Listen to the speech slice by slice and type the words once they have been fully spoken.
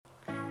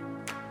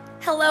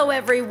Hello,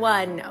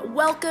 everyone.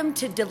 Welcome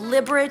to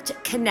Deliberate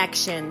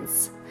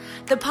Connections,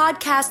 the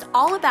podcast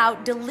all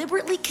about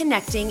deliberately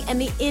connecting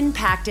and the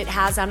impact it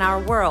has on our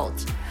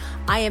world.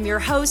 I am your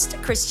host,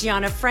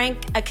 Christiana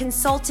Frank, a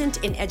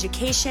consultant in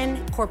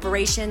education,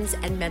 corporations,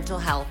 and mental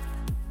health.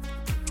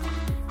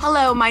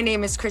 Hello, my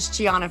name is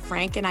Christiana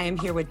Frank, and I am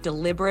here with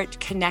Deliberate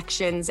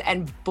Connections.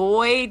 And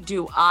boy,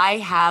 do I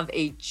have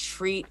a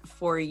treat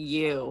for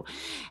you.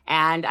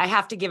 And I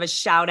have to give a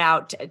shout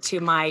out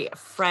to my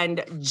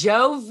friend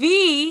Joe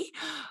V,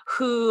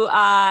 who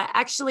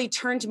actually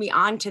turned me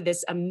on to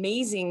this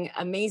amazing,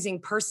 amazing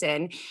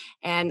person.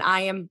 And I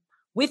am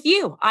with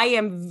you. I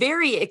am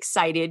very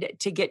excited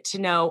to get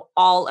to know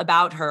all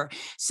about her.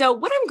 So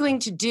what I'm going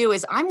to do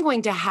is I'm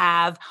going to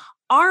have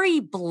Ari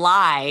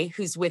Bly,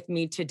 who's with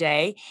me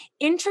today,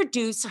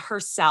 introduce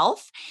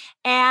herself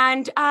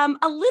and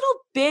a little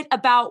bit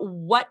about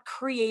what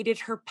created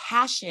her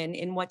passion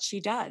in what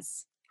she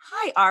does.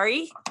 Hi,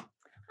 Ari.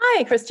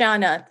 Hi,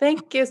 Christiana.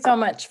 Thank you so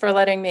much for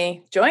letting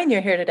me join you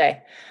here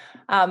today.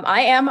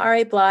 I am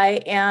Ari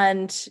Bly,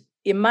 and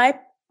my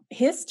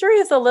history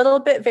is a little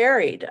bit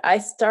varied. I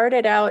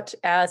started out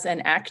as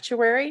an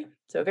actuary,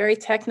 so a very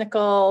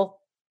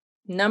technical,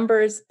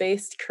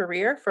 numbers-based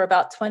career for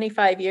about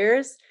 25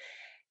 years.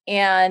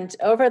 And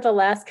over the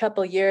last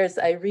couple of years,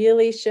 I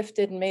really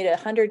shifted and made a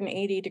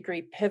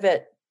 180-degree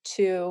pivot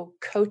to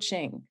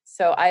coaching.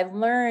 So I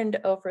learned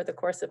over the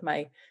course of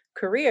my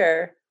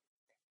career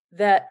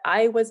that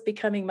I was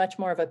becoming much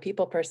more of a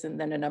people person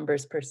than a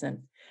numbers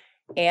person.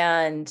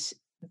 And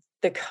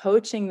the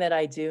coaching that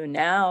I do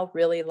now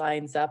really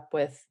lines up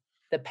with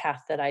the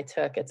path that I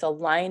took. It's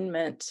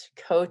alignment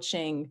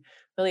coaching,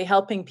 really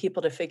helping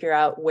people to figure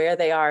out where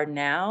they are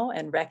now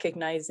and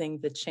recognizing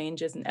the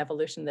changes and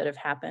evolution that have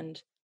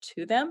happened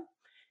to them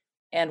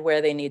and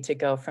where they need to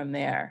go from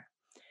there.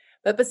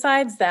 But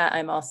besides that,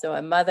 I'm also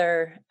a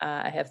mother.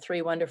 I have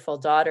 3 wonderful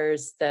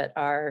daughters that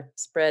are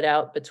spread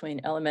out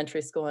between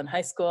elementary school and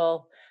high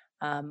school.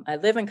 I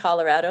live in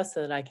Colorado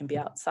so that I can be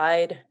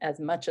outside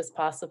as much as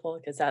possible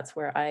because that's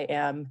where I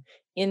am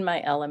in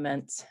my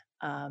element.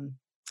 I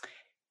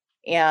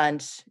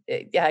guess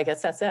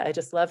that's it. I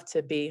just love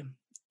to be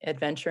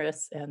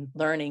adventurous and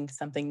learning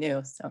something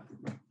new. So.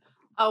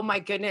 Oh my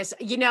goodness.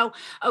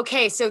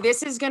 Okay, so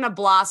this is going to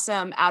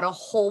blossom out a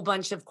whole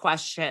bunch of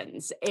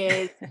questions.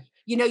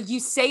 You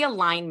say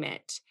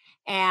alignment.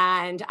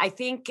 And I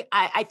think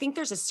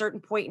there's a certain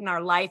point in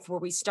our life where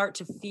we start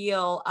to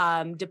feel,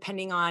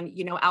 depending on,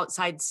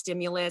 outside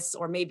stimulus,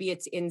 or maybe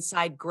it's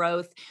inside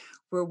growth,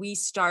 where we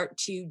start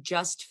to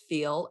just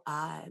feel,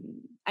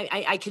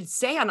 I could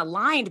say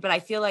unaligned, but I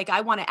feel like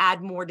I want to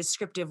add more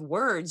descriptive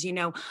words,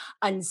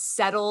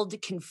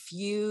 unsettled,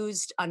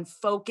 confused,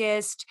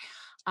 unfocused.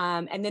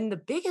 And then the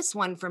biggest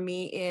one for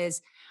me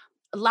is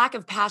lack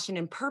of passion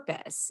and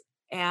purpose.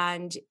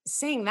 And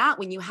saying that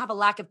when you have a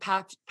lack of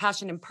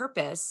passion and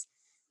purpose,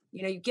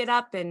 you get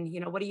up and,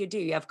 what do?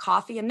 You have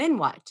coffee and then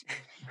what?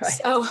 Right.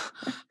 So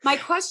my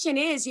question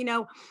is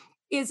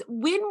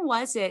when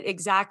was it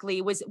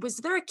exactly, was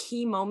there a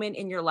key moment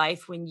in your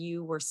life when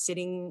you were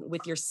sitting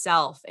with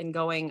yourself and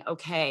going,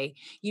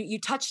 you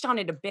touched on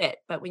it a bit,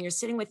 but when you're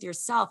sitting with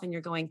yourself and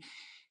you're going,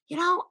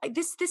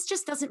 this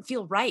just doesn't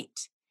feel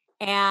right.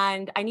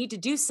 And I need to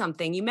do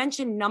something. You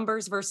mentioned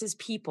numbers versus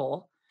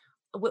people.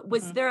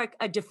 Was there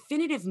a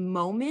definitive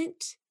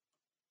moment?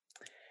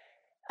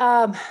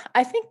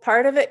 I think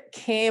part of it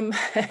came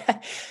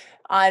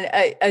on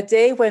a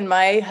day when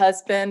my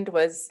husband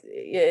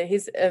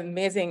he's an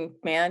amazing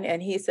man.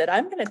 And he said,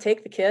 I'm going to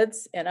take the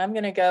kids and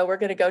we're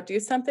going to go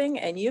do something.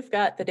 And you've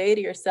got the day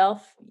to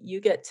yourself.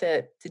 You get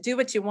to do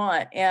what you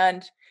want.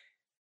 And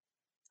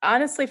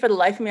honestly, for the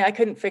life of me, I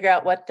couldn't figure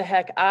out what the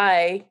heck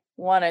I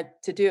wanted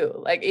to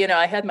do.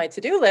 I had my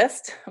to-do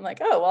list. I'm like,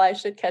 oh, well, I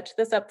should catch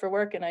this up for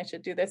work and I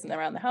should do this and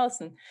around the house.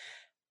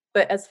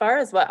 But as far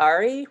as what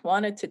Ari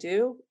wanted to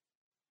do,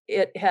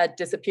 it had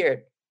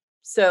disappeared.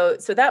 So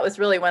that was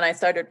really when I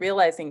started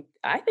realizing,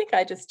 I think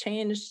I just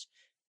changed,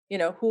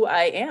 who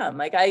I am.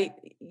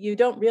 You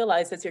don't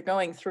realize as you're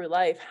going through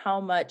life,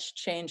 how much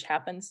change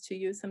happens to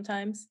you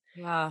sometimes.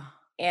 Yeah.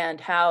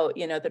 And how,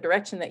 the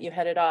direction that you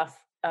headed off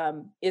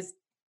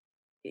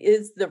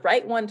is the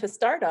right one to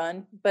start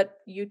on, but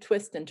you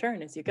twist and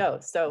turn as you go.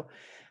 So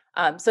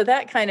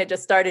that kind of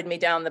just started me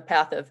down the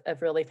path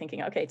of really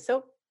thinking, okay,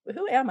 so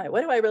who am I?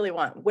 What do I really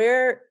want?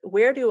 Where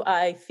do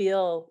I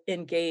feel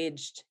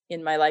engaged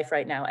in my life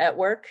right now, at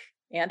work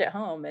and at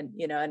home? And,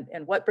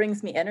 and what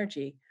brings me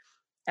energy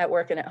at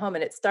work and at home?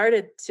 And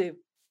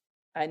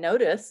I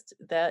noticed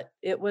that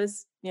it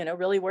was,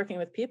 really working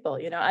with people.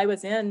 I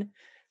was in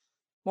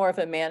more of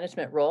a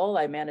management role.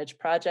 I managed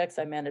projects,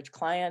 I managed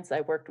clients, I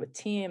worked with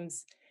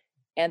teams.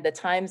 And the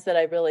times that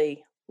I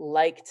really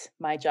liked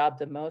my job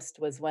the most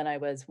was when I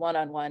was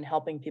one-on-one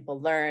helping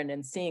people learn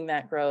and seeing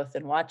that growth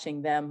and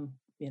watching them,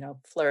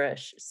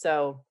 flourish.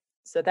 So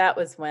that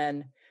was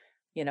when,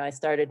 I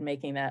started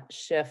making that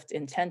shift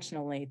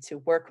intentionally to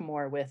work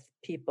more with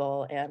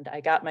people. And I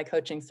got my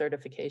coaching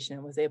certification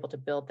and was able to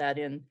build that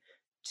in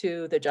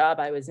to the job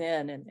I was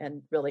in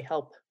and really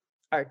help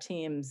our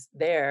teams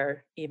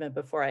there even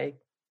before I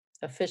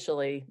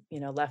officially,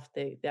 left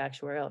the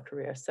actuarial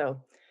career.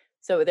 So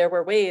there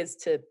were ways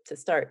to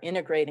start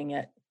integrating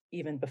it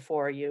even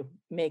before you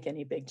make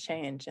any big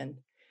change. And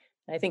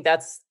I think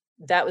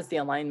that was the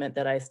alignment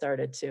that I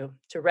started to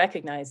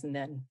recognize and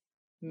then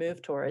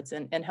move towards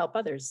and help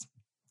others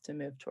to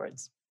move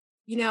towards.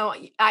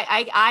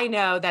 I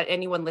know that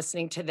anyone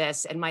listening to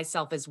this and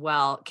myself as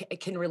well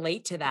can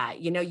relate to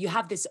that. You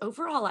have this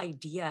overall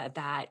idea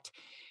that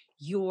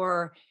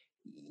you're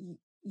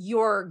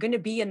you're going to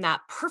be in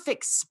that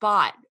perfect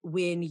spot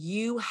when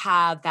you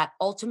have that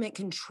ultimate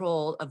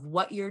control of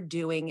what you're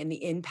doing and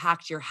the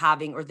impact you're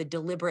having or the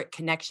deliberate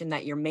connection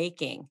that you're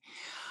making.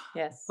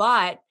 Yes.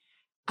 But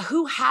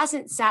who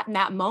hasn't sat in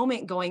that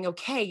moment going,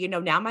 okay,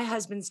 now my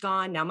husband's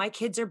gone, now my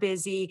kids are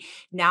busy,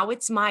 now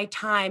it's my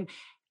time.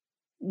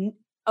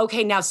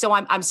 Okay, now so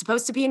I'm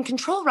supposed to be in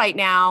control right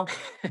now,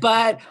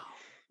 but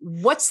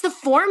what's the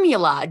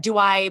formula? Do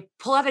I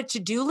pull out a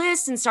to-do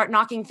list and start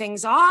knocking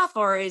things off,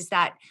 or is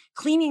that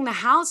cleaning the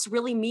house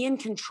really me in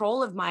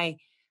control of my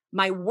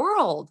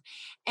world?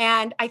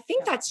 And I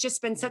think that's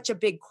just been such a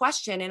big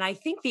question. And I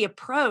think the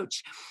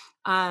approach,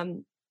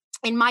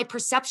 in my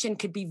perception,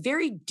 could be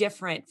very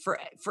different for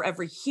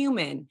every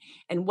human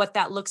and what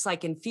that looks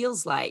like and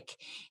feels like.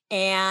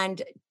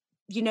 And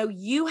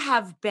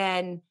you've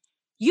been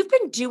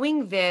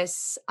doing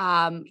this.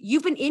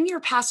 You've been in your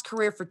past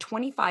career for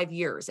 25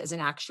 years as an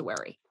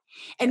actuary.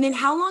 And then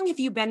how long have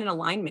you been an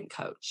alignment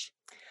coach?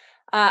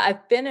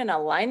 I've been an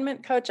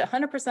alignment coach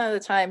 100% of the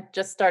time.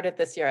 Just started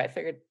this year. I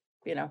figured,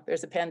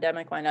 there's a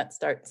pandemic. Why not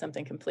start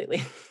something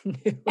completely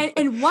new?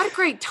 And what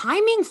great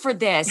timing for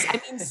this.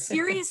 I mean,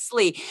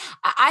 seriously,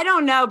 I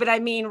don't know, but I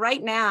mean,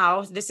 right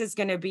now, this is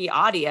going to be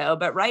audio,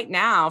 but right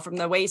now, from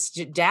the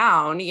waist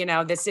down,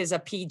 this is a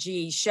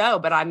PG show,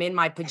 but I'm in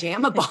my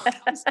pajama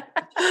bottoms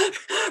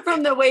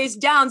from the waist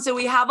down. So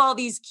we have all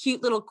these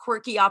cute little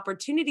quirky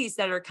opportunities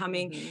that are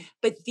coming,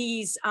 but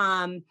these,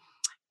 and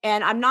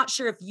I'm not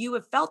sure if you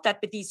have felt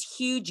that, but these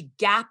huge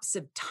gaps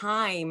of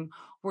time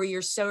where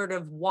you're sort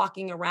of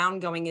walking around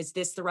going, is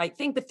this the right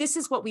thing? But this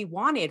is what we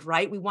wanted,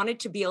 right? We wanted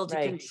to be able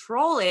to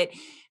control it,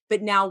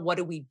 but now what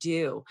do we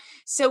do?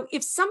 So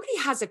if somebody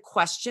has a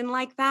question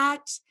like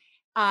that,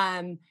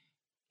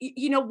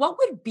 what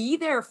would be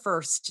their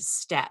first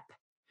step?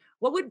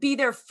 What would be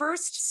their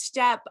first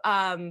step,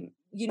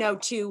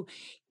 to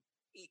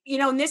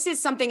and this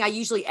is something I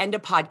usually end a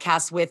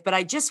podcast with, but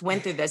I just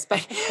went through this.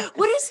 But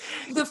what is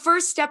the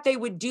first step they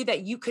would do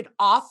that you could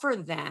offer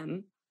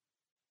them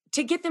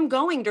to get them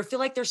going, to feel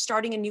like they're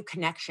starting a new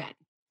connection?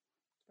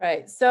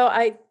 Right. So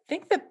I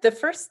think that the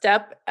first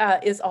step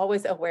is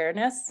always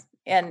awareness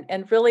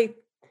and really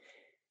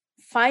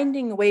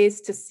finding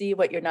ways to see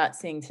what you're not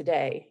seeing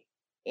today.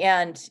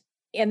 And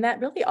that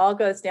really all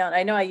goes down.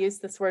 I know I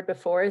used this word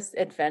before, is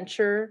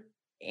adventure.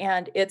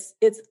 And it's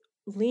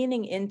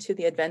leaning into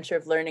the adventure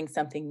of learning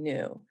something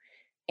new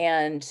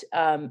and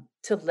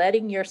to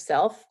letting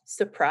yourself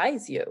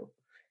surprise you,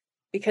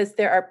 because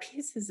there are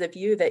pieces of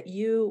you that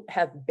you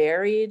have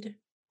buried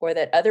or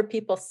that other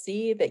people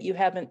see that you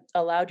haven't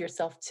allowed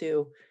yourself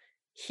to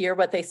hear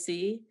what they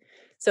see.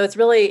 So it's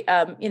really,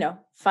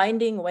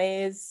 finding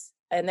ways,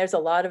 and there's a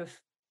lot of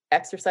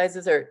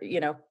exercises or,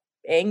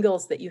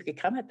 angles that you could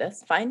come at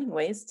this, finding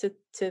ways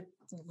to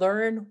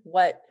learn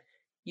what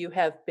you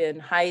have been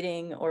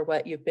hiding or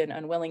what you've been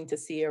unwilling to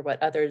see or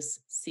what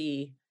others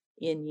see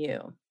in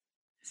you.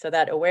 So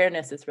that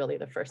awareness is really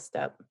the first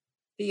step.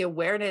 The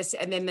awareness.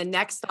 And then the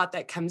next thought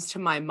that comes to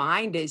my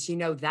mind is,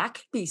 that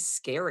could be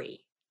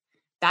scary.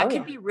 That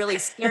could be really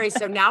scary.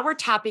 So now we're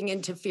tapping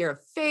into fear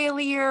of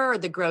failure or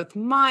the growth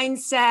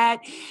mindset,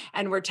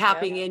 and we're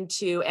tapping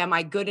into, am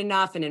I good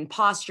enough, and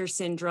imposter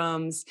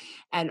syndromes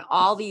and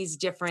all these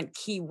different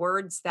key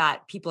words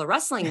that people are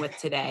wrestling with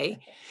today.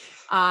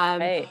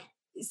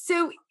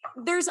 So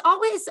there's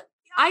always,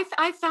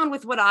 I found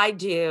with what I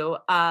do,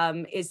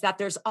 is that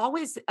there's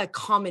always a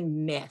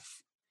common myth,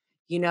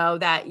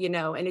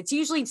 and it's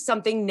usually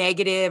something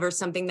negative or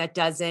something that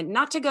doesn't,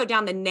 not to go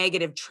down the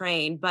negative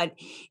train, but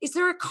is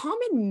there a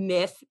common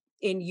myth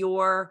in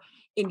your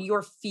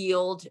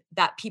field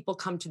that people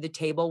come to the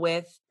table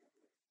with?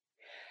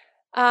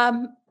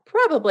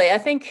 Probably. I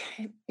think,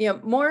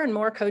 more and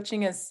more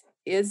coaching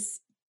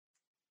is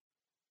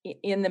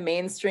in the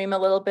mainstream a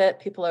little bit.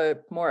 People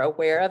are more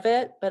aware of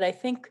it, but I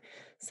think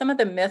some of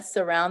the myths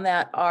around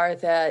that are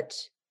that,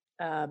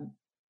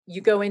 you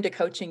go into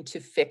coaching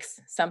to fix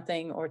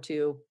something or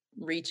to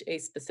reach a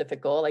specific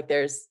goal. Like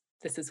this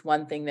is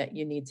one thing that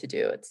you need to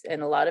do.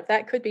 And a lot of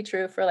that could be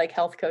true for like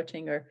health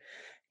coaching or,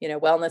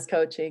 wellness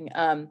coaching.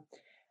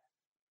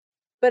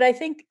 But I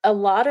think a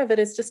lot of it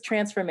is just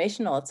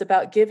transformational. It's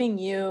about giving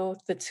you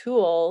the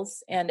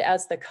tools. And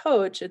as the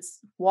coach, it's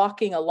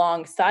walking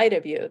alongside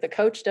of you. The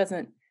coach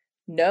doesn't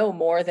know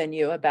more than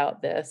you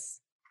about this.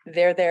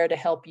 They're there to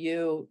help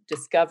you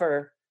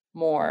discover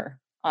more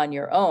on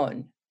your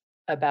own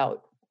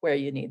about where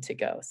you need to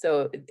go.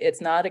 So it's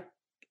not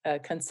a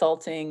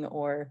consulting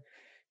or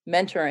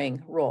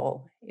mentoring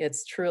role.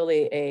 It's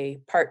truly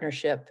a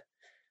partnership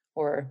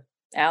or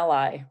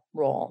ally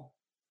role.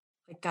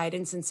 Like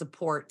guidance and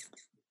support,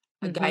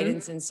 a Mm-hmm.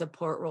 guidance and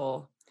support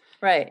role.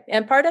 Right.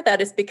 And part of that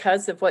is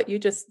because of what you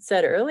just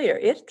said earlier.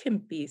 It can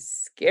be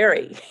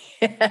scary.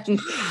 And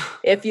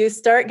if you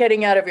start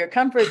getting out of your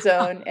comfort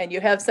zone and you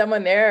have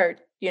someone there,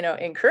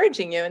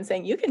 encouraging you and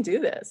saying, you can do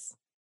this.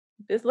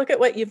 Just look at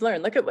what you've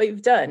learned. Look at what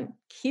you've done.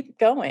 Keep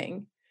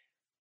going.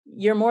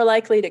 You're more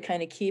likely to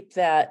kind of keep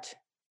that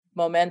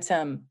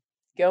momentum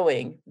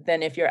going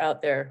than if you're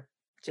out there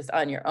just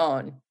on your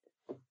own.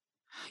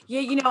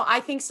 Yeah, I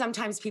think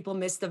sometimes people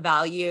miss the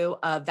value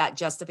of that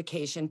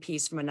justification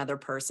piece from another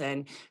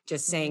person,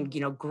 just saying,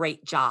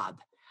 great job.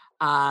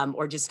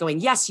 Or just going,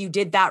 yes, you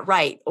did that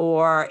right.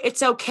 Or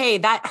it's okay,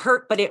 that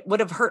hurt, but it would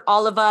have hurt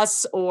all of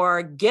us.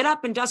 Or get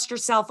up and dust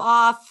yourself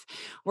off.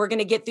 We're going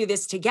to get through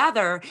this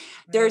together. Right.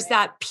 There's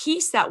that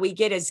piece that we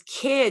get as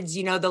kids,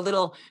 the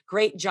little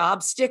great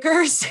job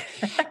stickers.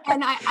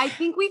 And I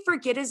think we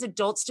forget as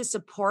adults to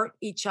support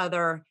each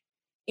other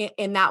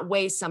in that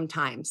way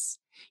sometimes.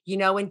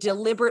 And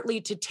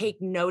deliberately to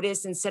take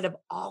notice instead of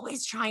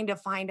always trying to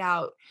find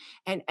out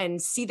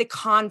and see the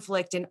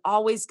conflict and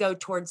always go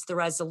towards the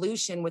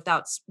resolution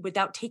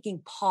without taking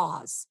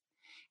pause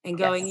and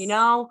going,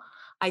 Yes.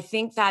 I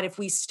think that if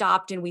we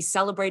stopped and we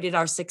celebrated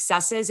our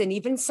successes and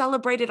even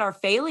celebrated our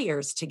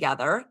failures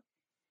together,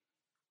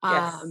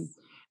 Yes.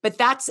 but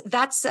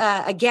that's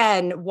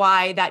again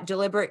why that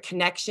deliberate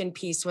connection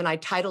piece, when I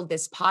titled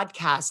this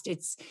podcast,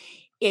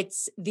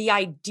 it's the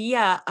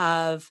idea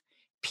of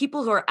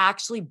people who are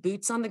actually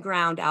boots on the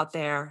ground out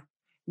there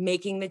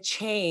making the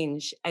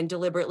change and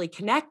deliberately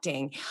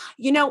connecting.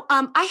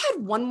 I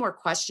had one more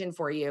question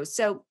for you.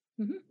 So,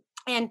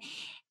 and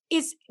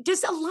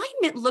does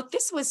alignment look,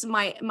 this was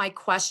my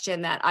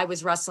question that I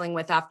was wrestling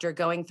with after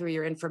going through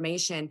your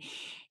information.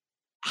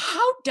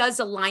 How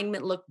does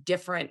alignment look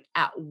different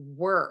at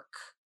work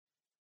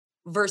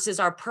versus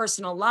our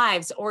personal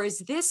lives? Or is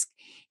this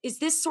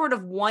sort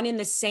of one in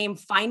the same,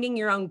 finding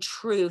your own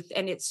truth,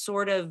 and it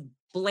sort of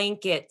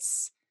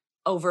blankets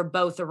over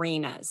both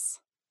arenas?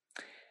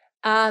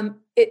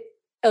 It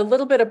a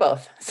little bit of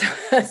both.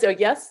 So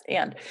yes,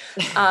 and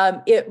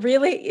it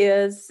really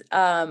is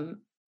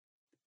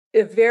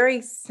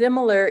very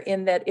similar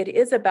in that it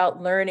is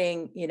about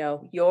learning,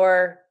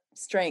 your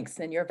strengths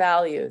and your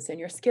values and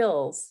your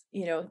skills,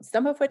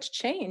 some of which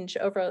change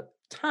over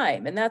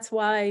time. And that's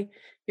why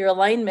your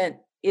alignment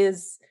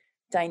is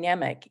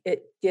dynamic.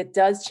 It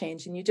does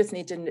change, and you just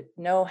need to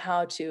know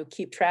how to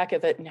keep track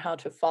of it and how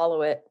to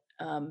follow it,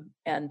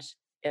 and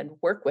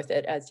work with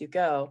it as you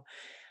go.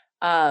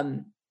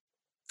 And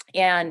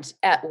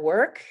at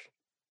work,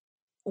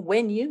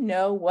 when you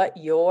know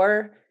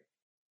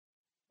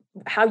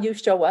how you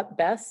show up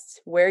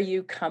best, where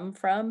you come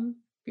from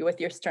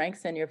with your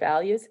strengths and your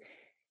values.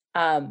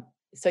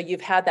 So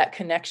you've had that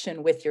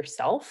connection with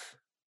yourself.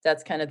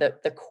 That's kind of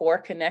the core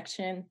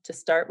connection to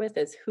start with,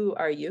 is who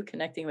are you,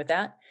 connecting with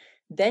that.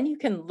 Then you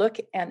can look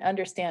and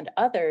understand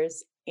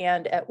others.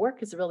 And at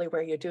work is really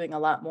where you're doing a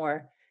lot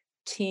more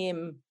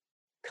team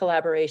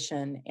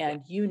collaboration,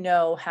 and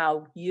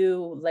how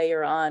you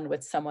layer on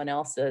with someone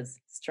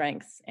else's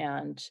strengths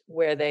and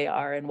where they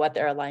are and what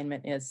their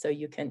alignment is, so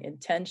you can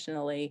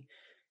intentionally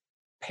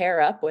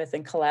pair up with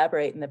and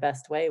collaborate in the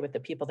best way with the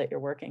people that you're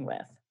working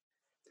with.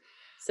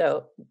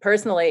 So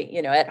personally,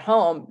 at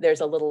home, there's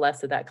a little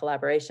less of that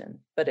collaboration,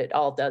 but it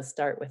all does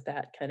start with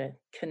that kind of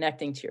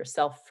connecting to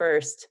yourself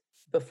first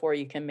before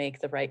you can make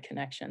the right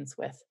connections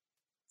with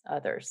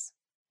others.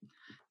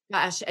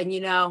 Gosh, and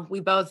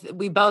we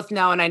both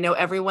know, and I know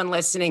everyone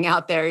listening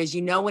out there is,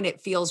 when it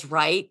feels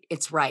right,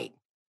 it's right.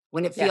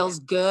 When it feels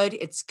good,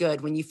 it's good.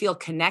 When you feel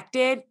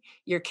connected,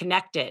 you're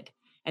connected.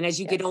 And as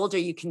you get older,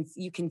 you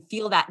can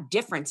feel that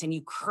difference, and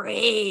you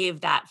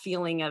crave that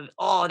feeling of,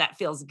 oh, that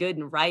feels good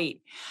and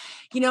right.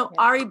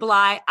 Ari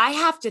Bly, I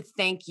have to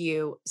thank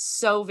you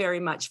so very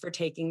much for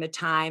taking the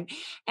time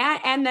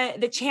and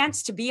the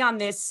chance to be on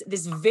this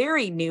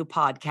very new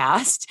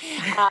podcast.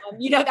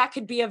 That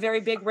could be a very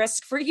big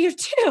risk for you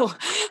too.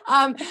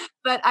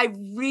 But I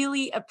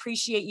really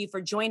appreciate you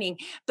for joining.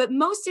 But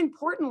most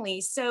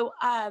importantly,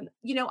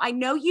 I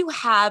know you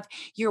have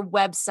your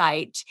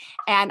website,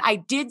 and I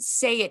did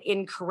say it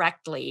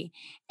incorrectly,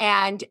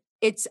 and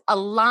it's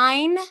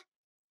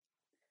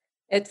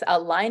It's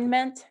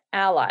Alignment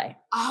Ally.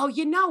 Oh,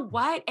 you know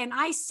what? And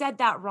I said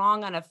that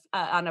wrong on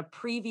a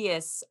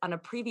previous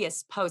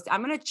post.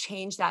 I'm going to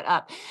change that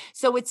up.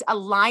 So it's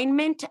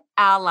Alignment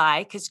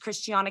Ally, because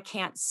Christiana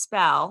can't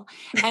spell,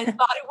 and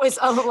thought it was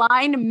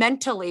Align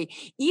Mentally.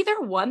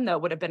 Either one, though,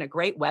 would have been a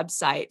great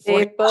website.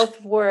 They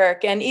both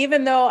work. And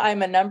even though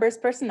I'm a numbers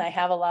person, I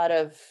have a lot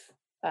of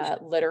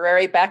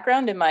literary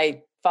background in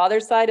my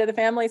father's side of the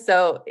family.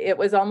 So it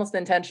was almost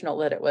intentional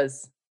that it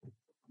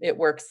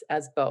works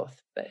as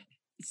both. But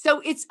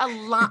so it's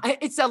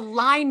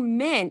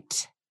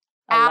Alignment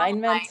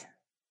Ally.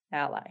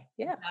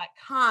 Yeah.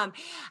 .com.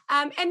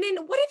 And then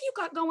what have you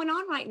got going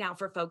on right now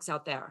for folks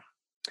out there?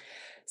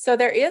 So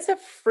there is a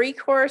free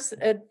course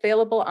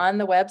available on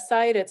the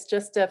website. It's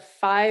just a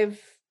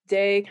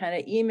 5-day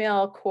kind of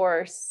email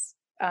course,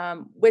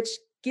 which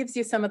gives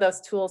you some of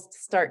those tools to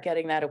start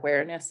getting that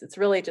awareness. It's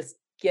really just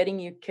getting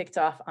you kicked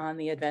off on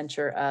the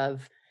adventure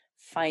of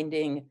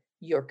finding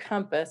your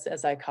compass,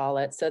 as I call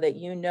it, so that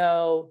you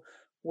know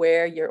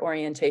where your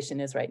orientation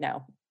is right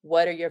now.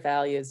 What are your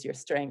values, your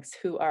strengths?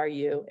 Who are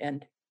you?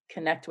 And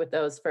connect with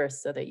those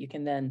first so that you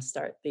can then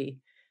start the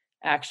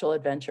actual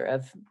adventure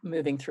of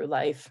moving through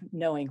life,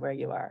 knowing where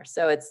you are.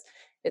 So it's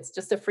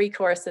just a free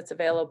course that's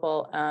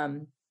available.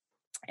 And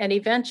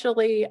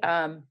eventually,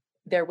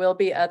 there will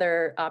be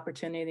other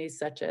opportunities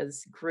such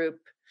as group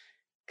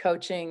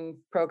coaching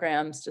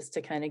programs just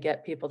to kind of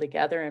get people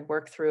together and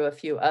work through a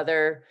few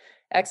other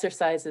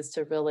exercises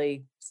to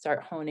really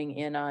start honing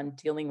in on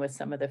dealing with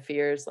some of the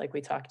fears like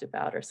we talked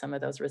about, or some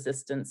of those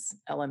resistance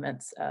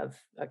elements of,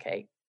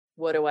 okay,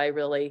 what do I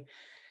really,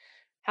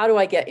 how do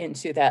I get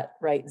into that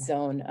right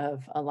zone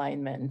of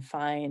alignment and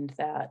find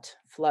that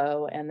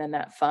flow and then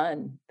that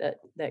fun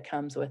that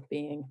comes with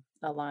being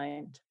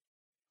aligned.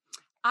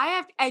 I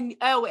have, and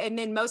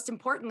then most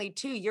importantly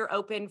too, you're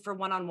open for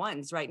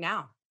one-on-ones right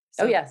now.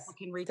 Oh, So people yes,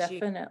 can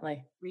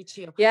definitely. reach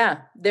you.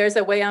 Yeah, there's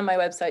a way on my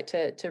website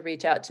to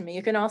reach out to me.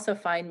 You can also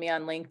find me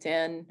on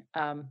LinkedIn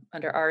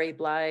under Ari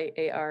Bly,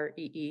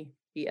 Areebly,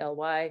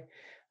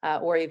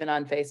 or even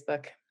on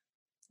Facebook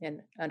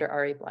under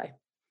Ari Bly.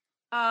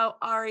 Oh,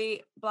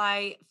 Ari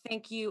Bly,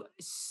 thank you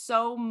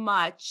so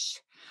much.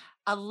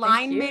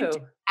 Thank you.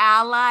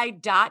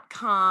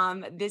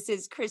 AlignmentAlly.com. This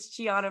is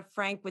Christiana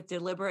Frank with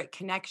Deliberate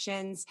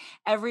Connections.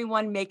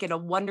 Everyone make it a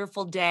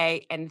wonderful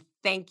day. And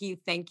thank you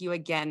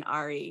again,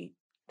 Ari.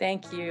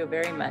 Thank you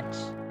very much.